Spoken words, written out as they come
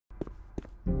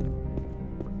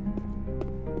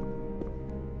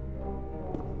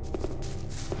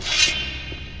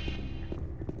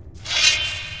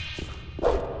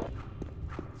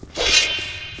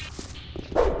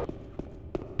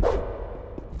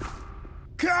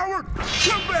Coward!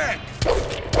 Come back!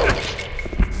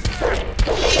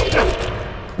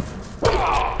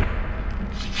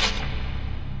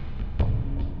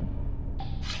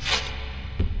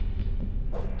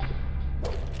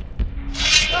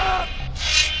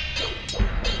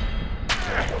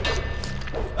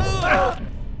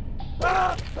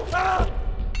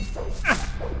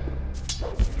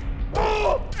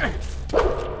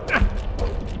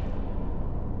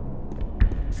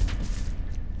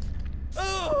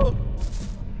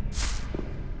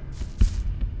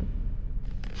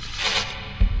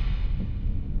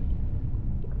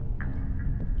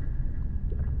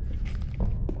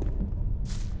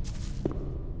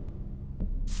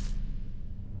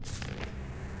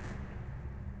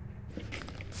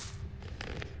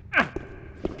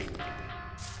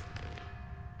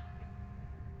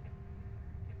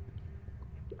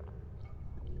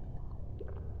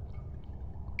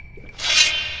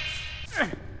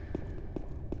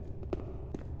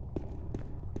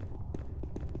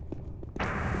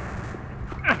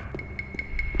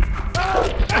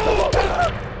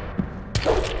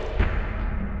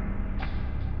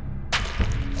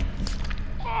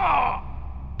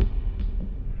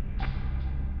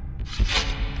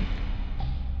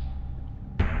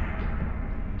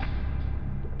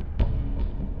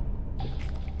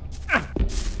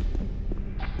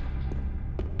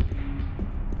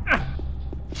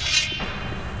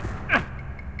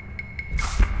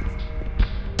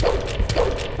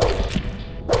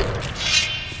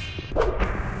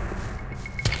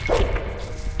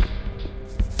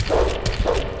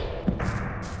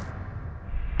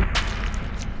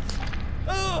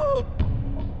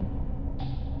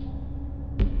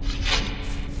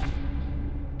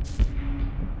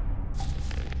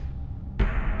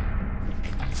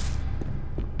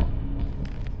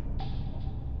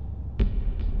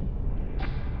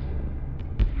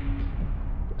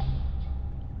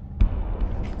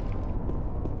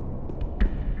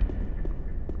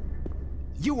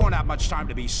 You won't have much time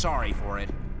to be sorry for it.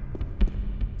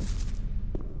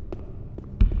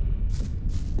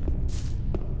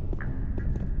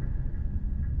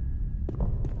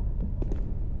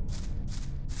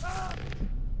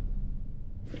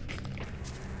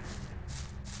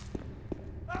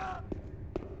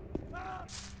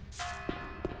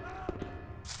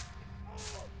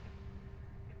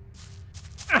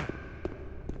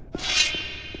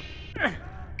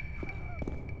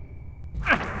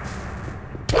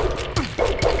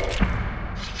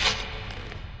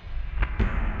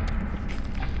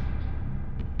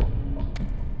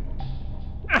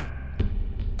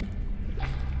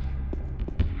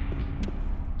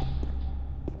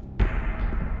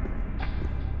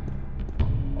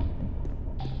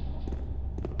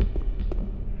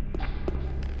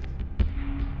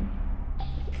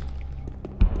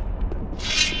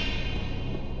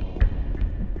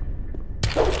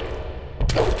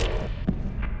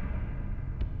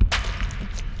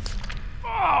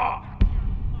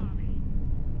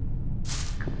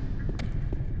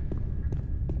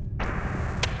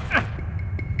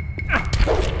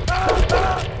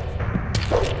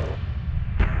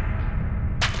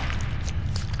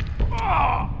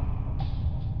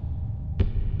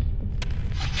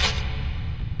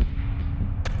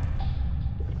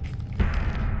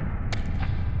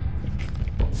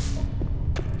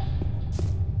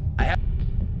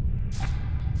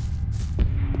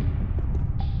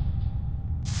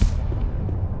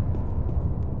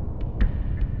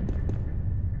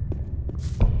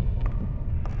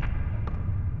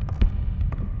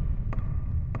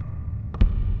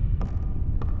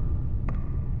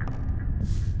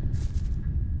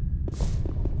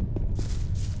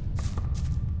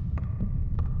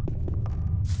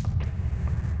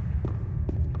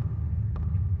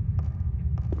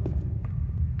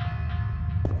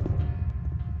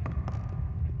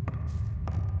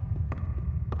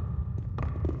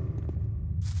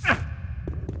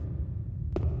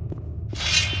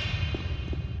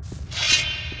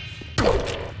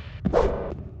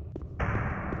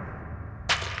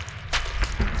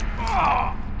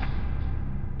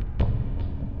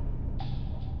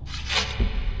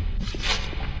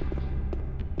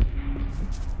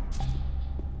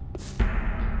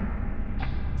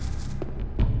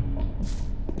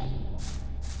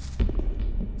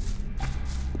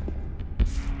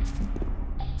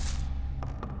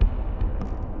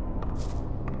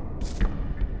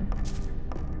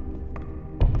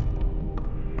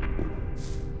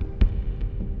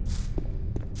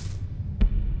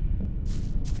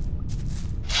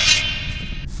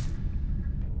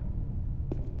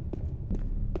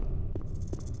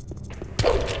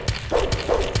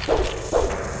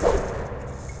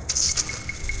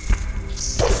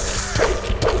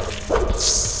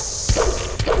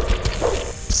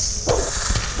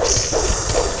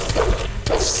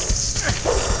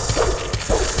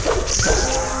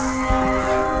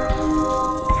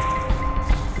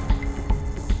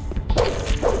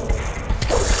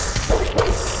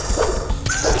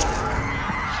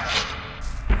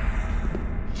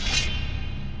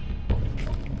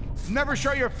 ever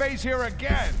show your face here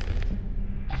again.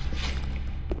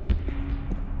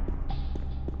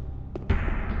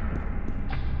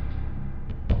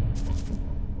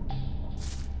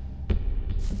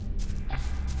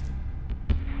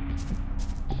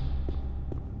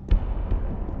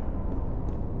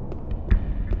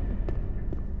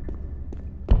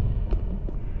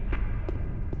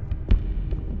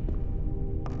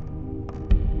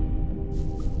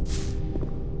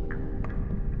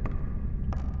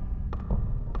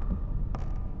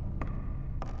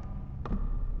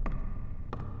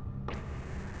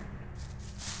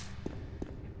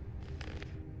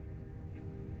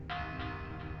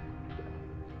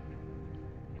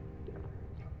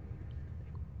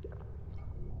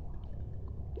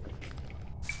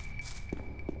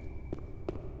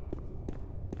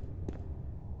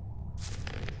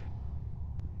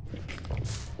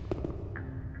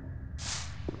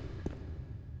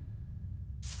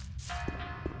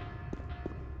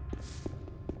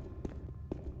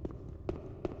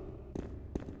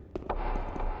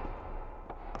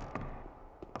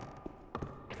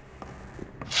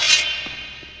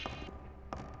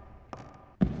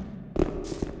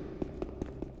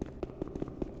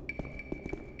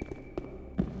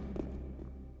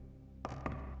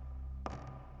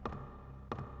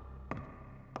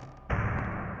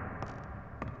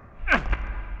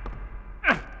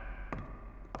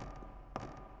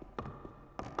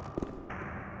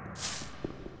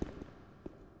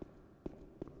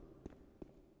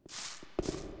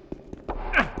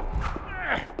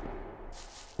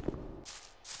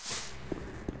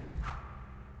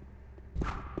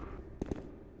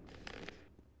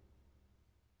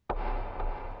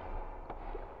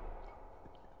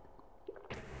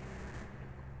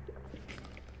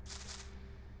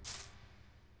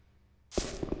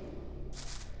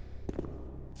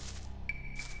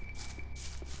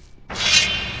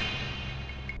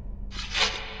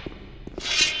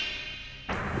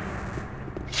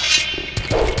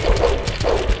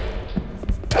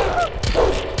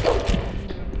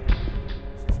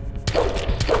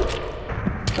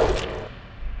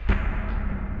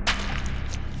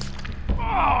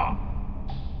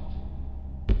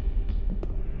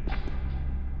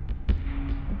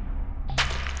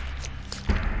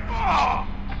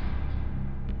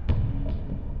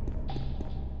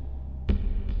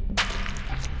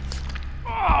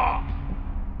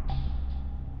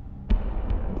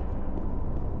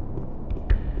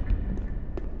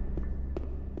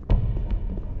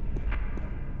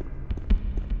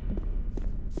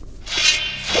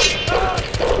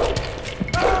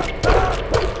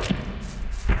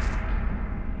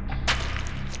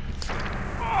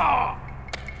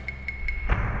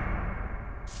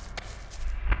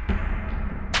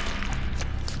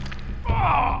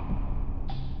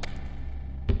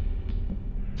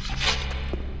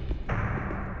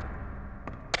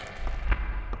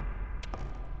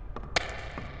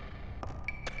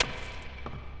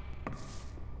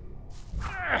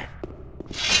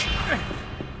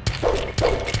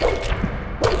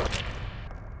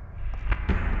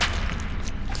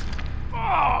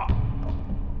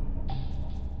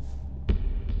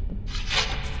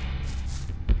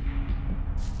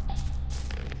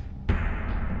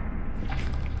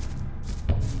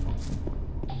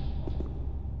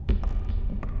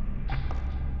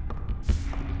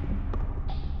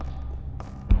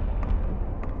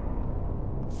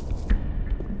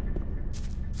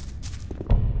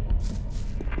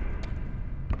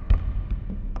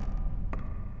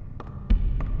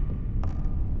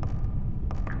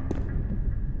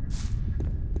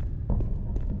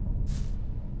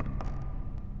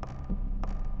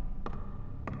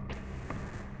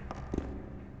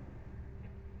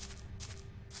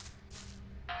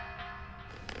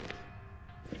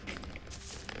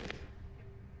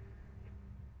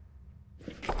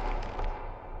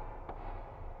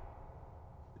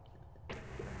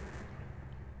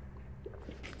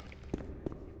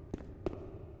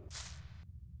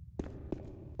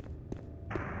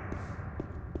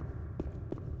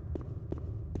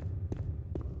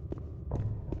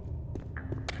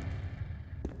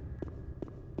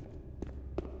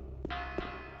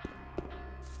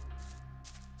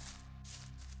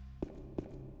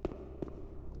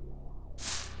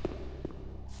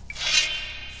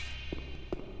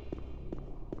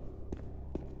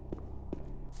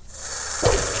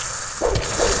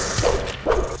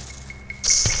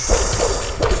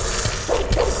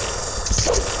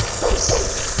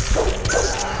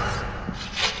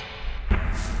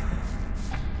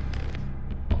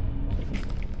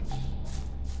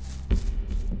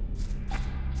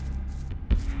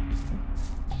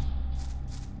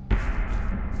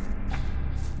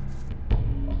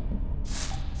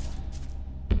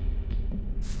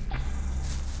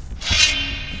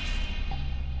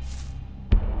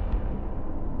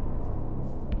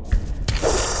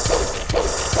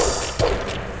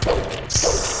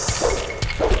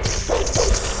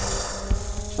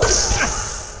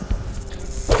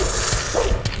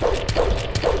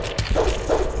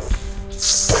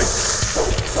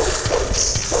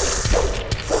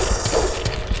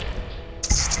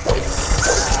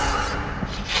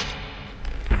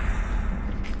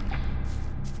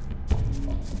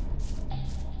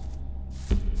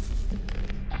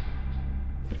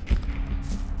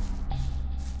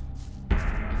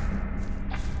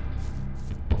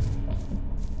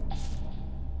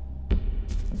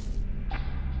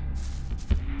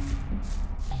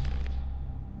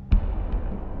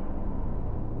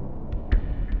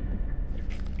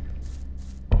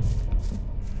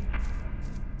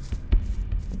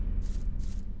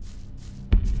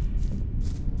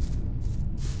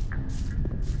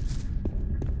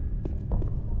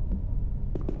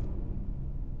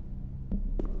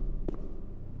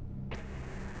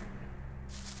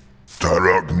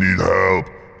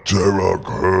 Tarok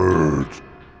hurt.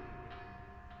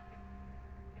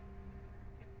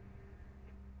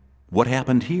 What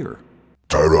happened here?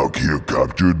 Tarok here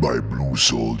captured by blue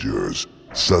soldiers.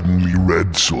 Suddenly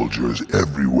red soldiers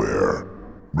everywhere.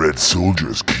 Red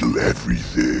soldiers kill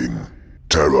everything.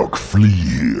 Tarok flee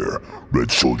here. Red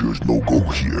soldiers no go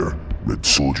here. Red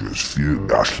soldiers fear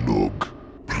Ashlug.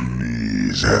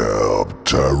 Please help.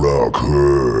 Tarok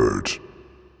hurt.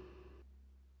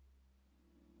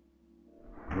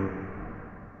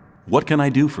 What can I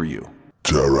do for you?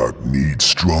 Tarok needs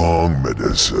strong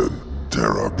medicine.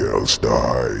 Tarok else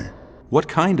die. What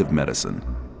kind of medicine?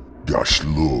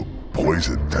 Ashlug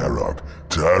poison Tarok.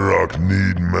 Tarok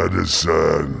need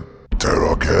medicine.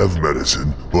 Tarok have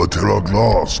medicine, but Tarok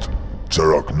lost.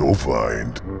 Tarok no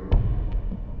find.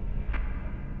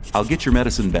 I'll get your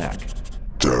medicine back.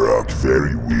 Tarok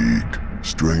very weak.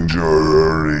 Stranger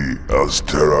hurry, else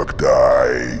Tarok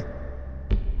die.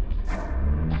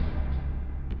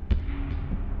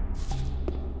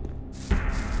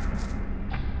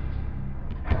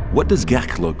 What does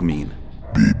Gaklug mean?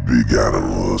 Big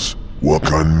animals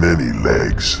walk on many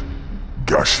legs.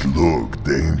 Gashlug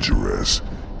dangerous.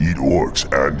 Eat orcs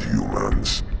and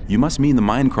humans. You must mean the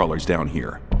mine crawlers down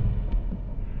here.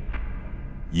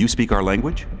 You speak our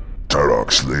language?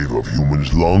 Tarok slave of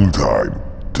humans long time.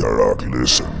 Tarok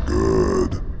listen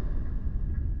good.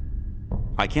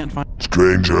 I can't find...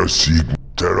 Stranger seek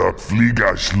Tarok flee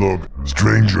Gashlug.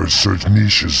 Strangers search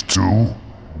niches too.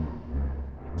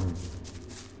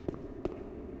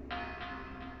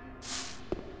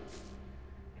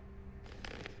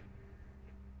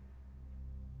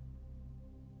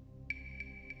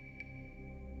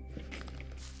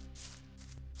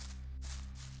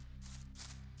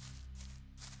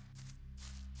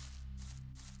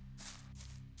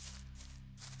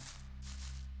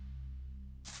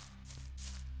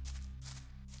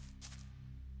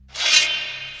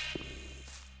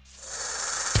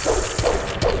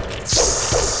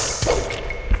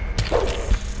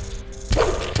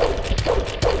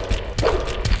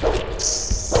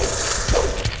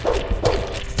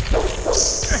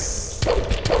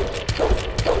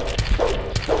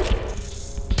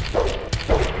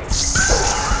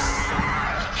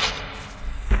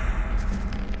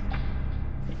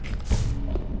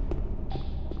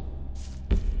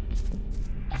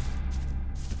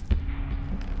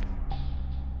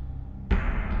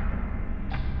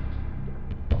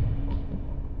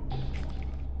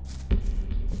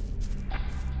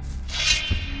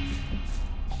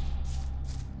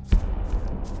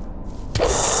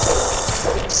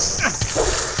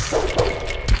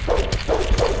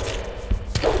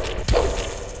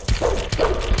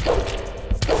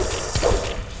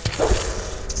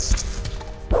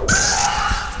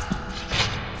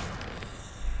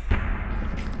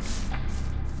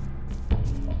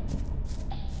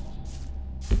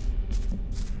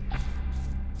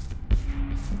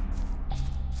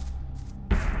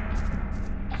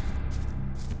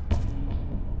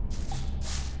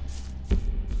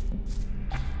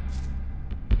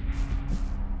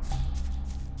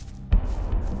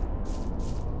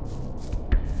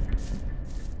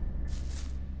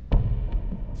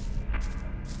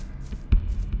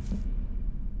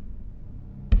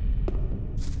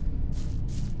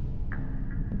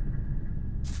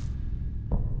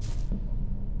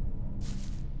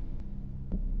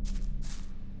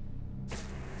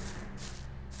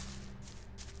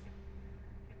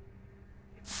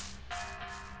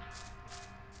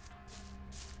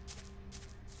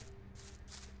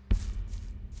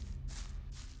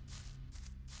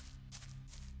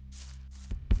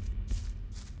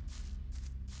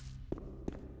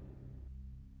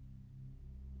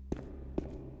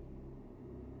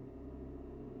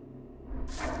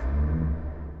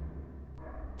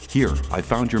 Here, I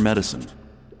found your medicine.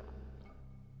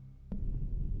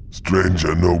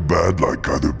 Stranger no bad like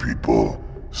other people.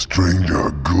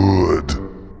 Stranger good.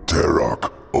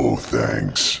 Tarok, oh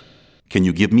thanks. Can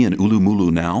you give me an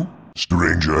Ulumulu now?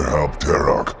 Stranger help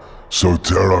Tarok, so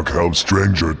Tarok help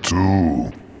Stranger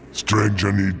too.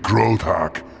 Stranger need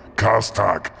Grothak,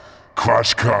 Kastak,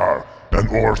 Kvashkar, and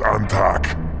Ort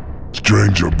Antak.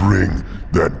 Stranger bring,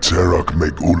 then Tarok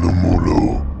make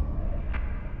Ulumulu.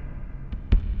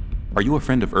 Are you a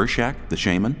friend of Urshak, the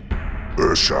shaman?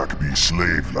 Urshak be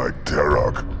slave like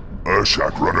Tarok.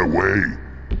 Urshak run away.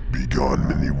 Be gone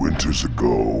many winters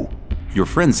ago. Your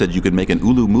friend said you could make an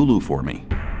Ulumulu for me.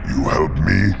 You help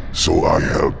me, so I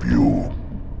help you.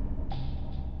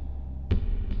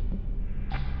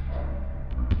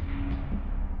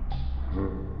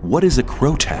 What is a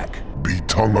Krotak? Be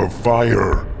tongue of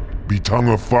fire. Be tongue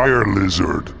of fire,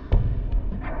 lizard.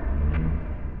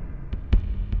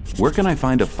 Where can I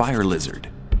find a fire lizard?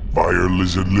 Fire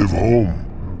lizard live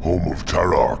home. Home of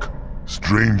Tarok.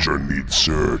 Stranger needs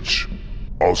search.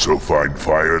 Also find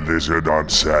fire lizard on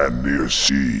sand near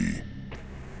sea.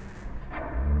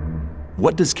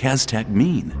 What does Kaztak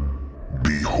mean?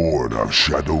 Be horn of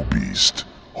shadow beast.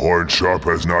 Horn sharp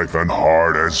as knife and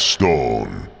hard as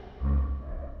stone.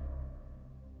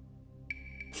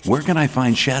 Where can I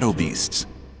find shadow beasts?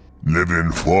 Live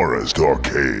in forest or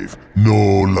cave.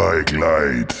 No like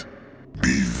light.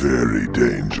 Be very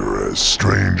dangerous.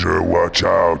 Stranger, watch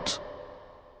out.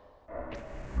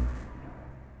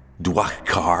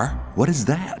 Dwakkar? What is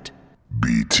that?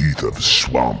 Be teeth of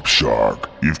swamp shark.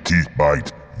 If teeth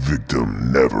bite,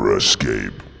 victim never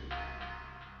escape.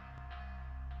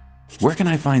 Where can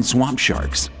I find swamp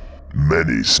sharks?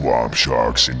 Many swamp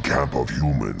sharks in camp of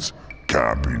humans.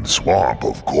 Camp in swamp,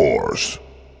 of course.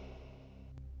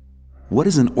 What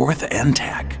is an orth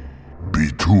antak? Be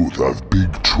tooth of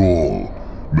big troll.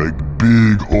 Make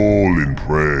big hole in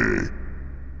prey.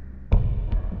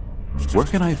 Where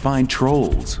can I find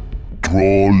trolls?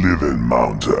 Troll live in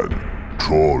mountain.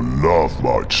 Troll love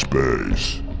much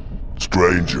space.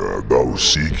 Stranger go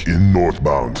seek in North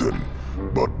Mountain,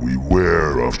 but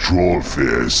beware of troll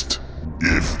fist.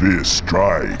 If fist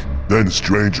strike, then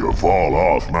stranger fall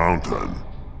off mountain.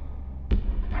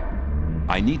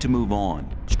 I need to move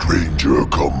on. Stranger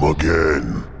come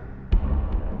again.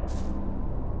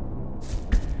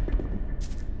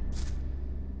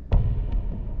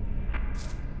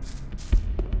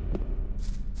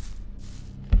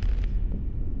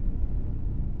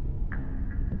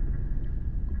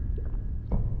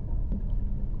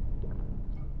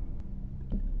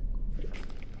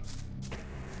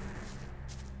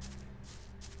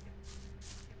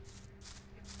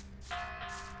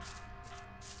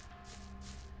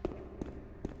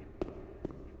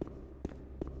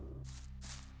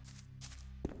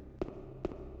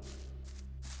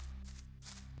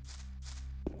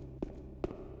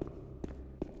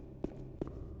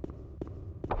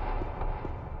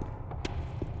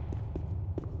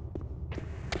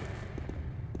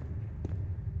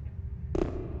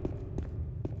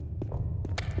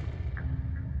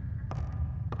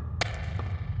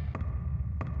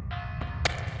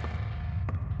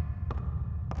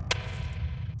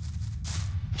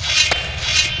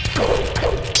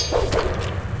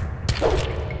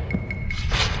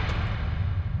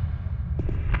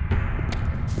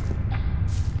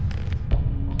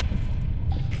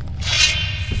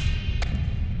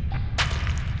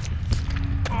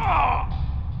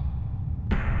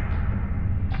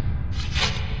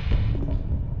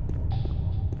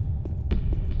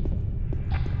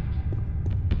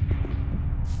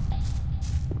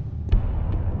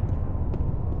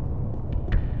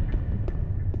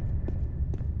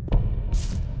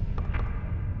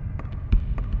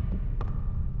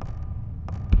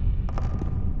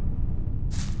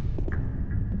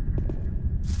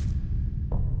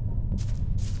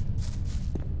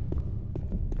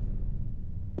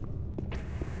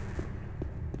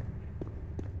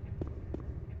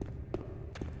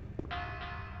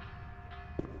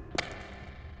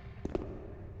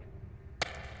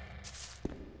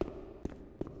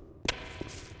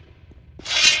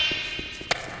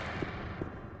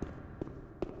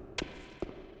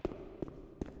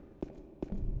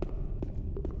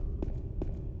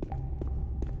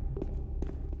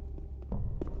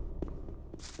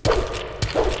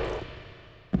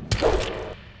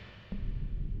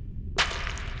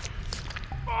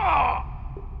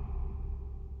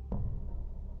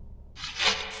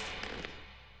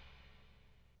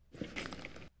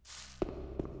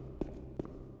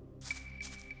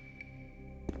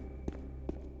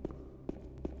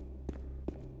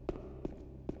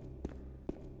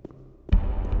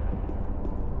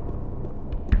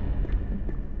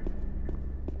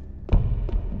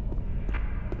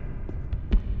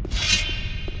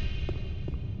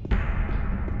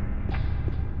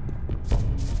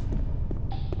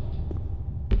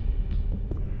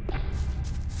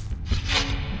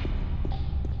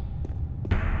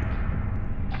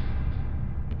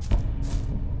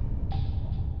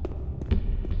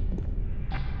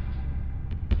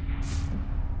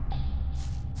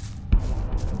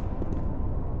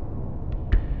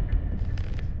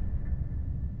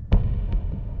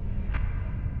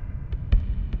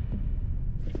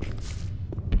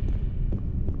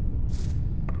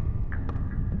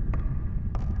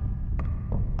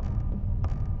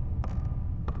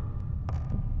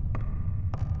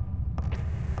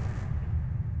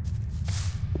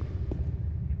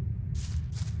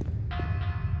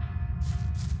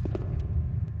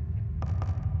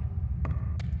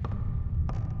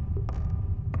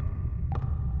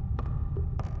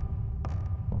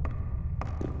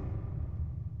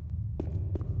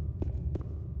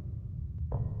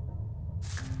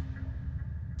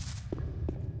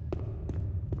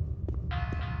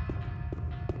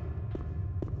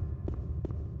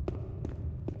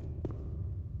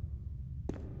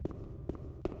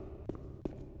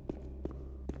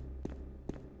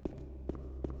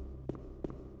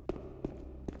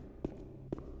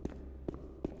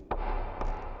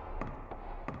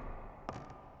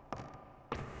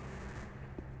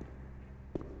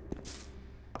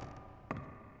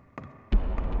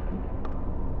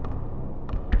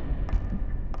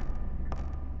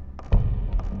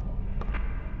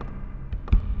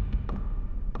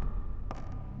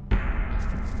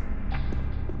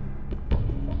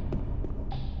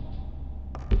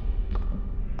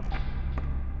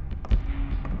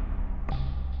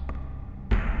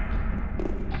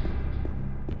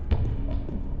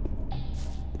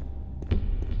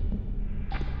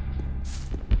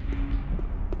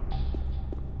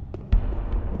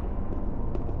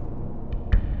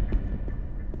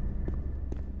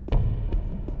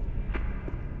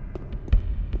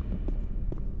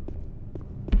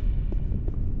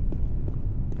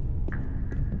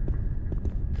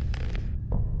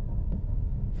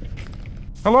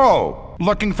 Hello?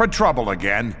 Looking for trouble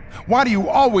again? Why do you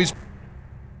always...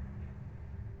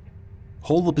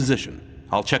 Hold the position.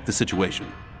 I'll check the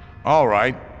situation. All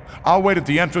right. I'll wait at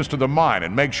the entrance to the mine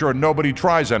and make sure nobody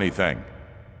tries anything.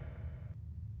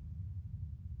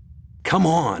 Come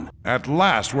on! At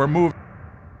last, we're moving.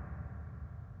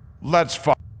 Let's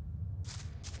fight.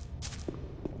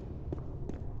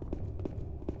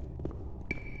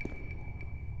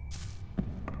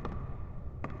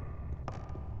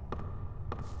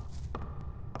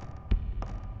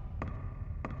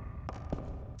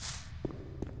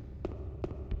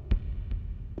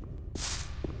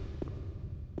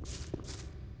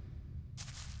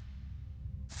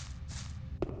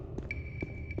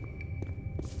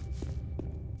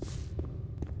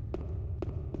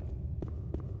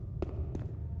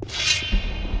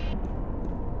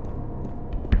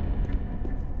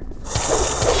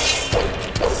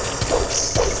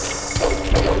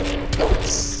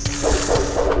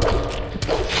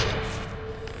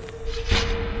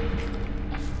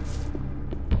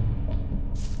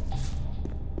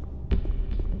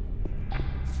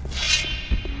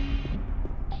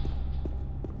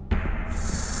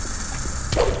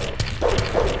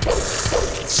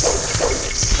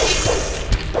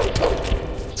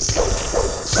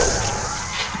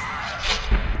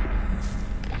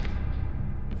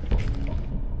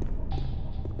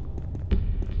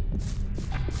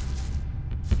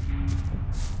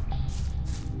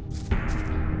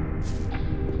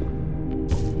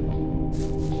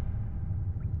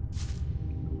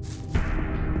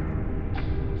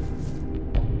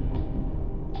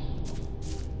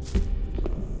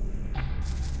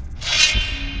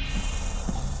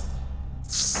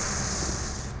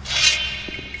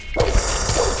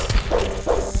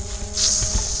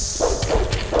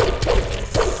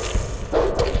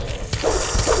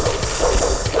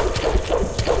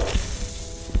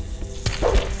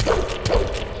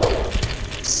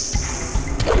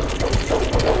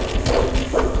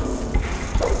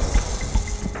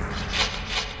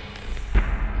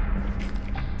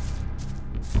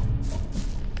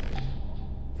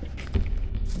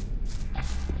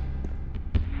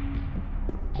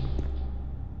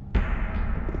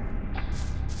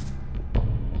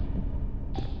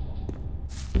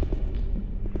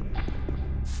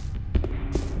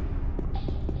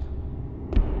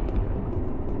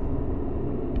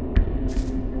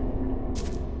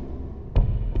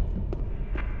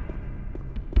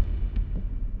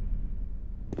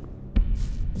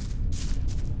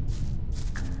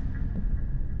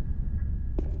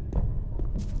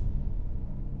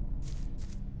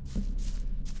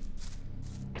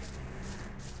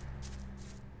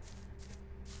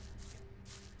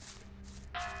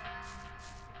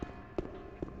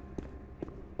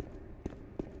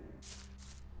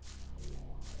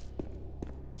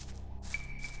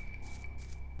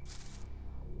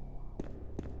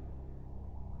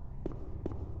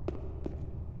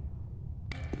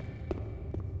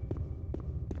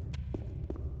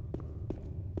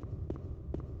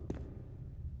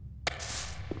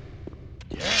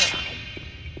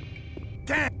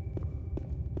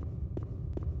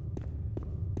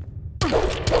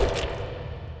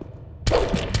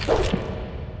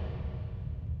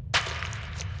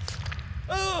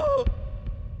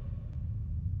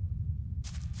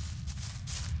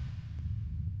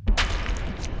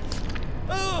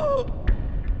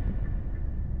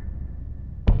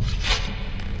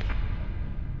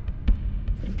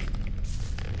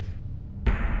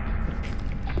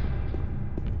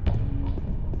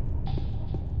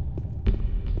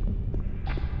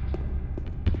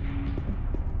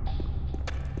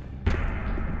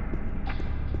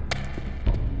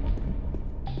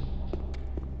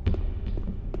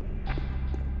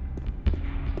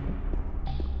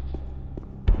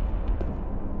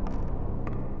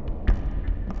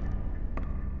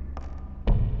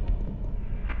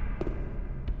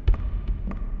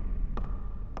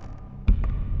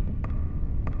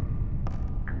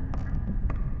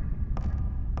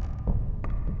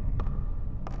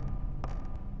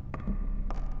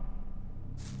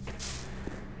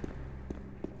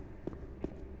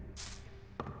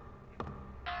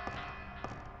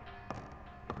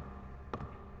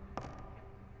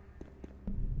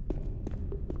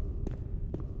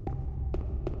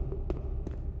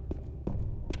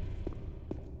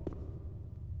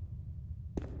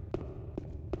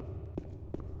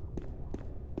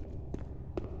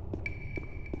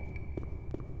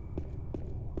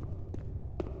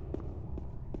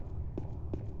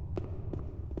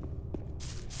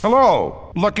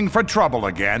 Hello? Looking for trouble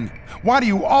again? Why do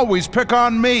you always pick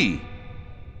on me?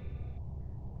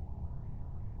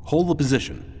 Hold the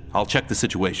position. I'll check the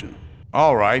situation.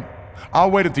 All right.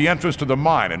 I'll wait at the entrance to the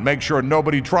mine and make sure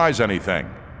nobody tries anything.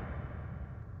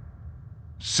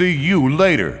 See you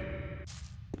later.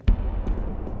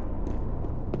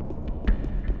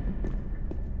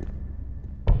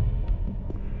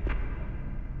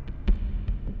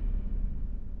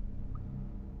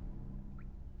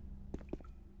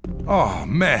 Oh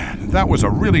man, that was a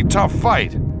really tough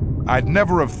fight. I'd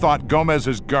never have thought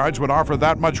Gomez's guards would offer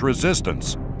that much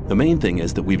resistance. The main thing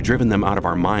is that we've driven them out of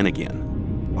our mine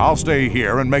again. I'll stay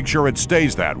here and make sure it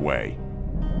stays that way.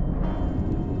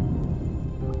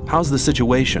 How's the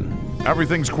situation?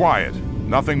 Everything's quiet.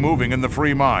 Nothing moving in the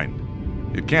free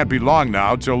mine. It can't be long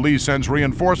now till Lee sends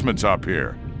reinforcements up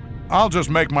here. I'll just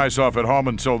make myself at home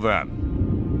until then.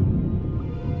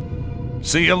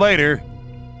 See you later.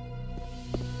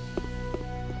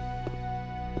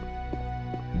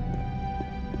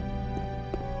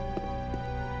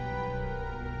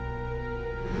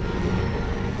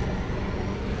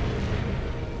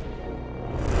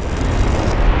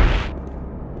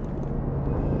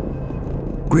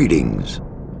 Greetings.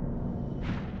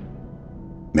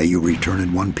 May you return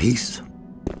in one piece.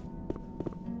 I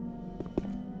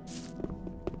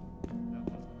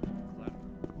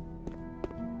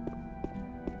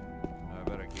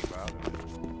better keep out of it.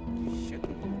 You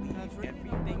shouldn't believe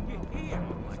everything you hear.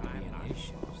 Like being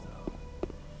issues, though.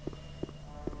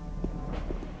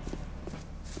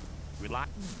 Relax.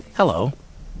 Hello.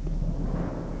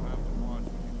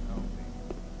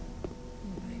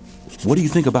 What do you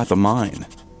think about the mine?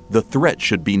 The threat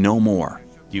should be no more.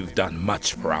 You've done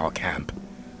much for our camp.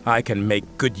 I can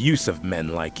make good use of men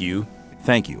like you.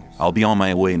 Thank you. I'll be on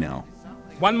my way now.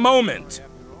 One moment!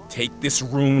 Take this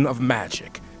rune of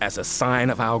magic as a sign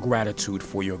of our gratitude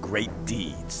for your great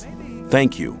deeds.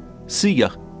 Thank you. See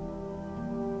ya.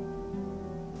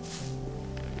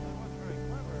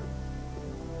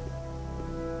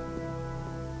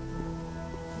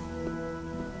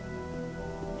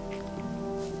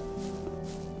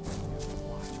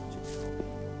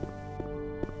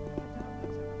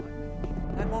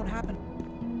 That won't happen.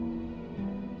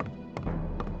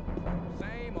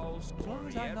 Same old story. As long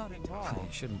as I'm not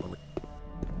involved. Shouldn't believe.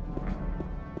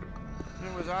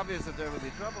 It was obvious that there would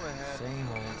be trouble ahead. Same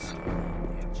old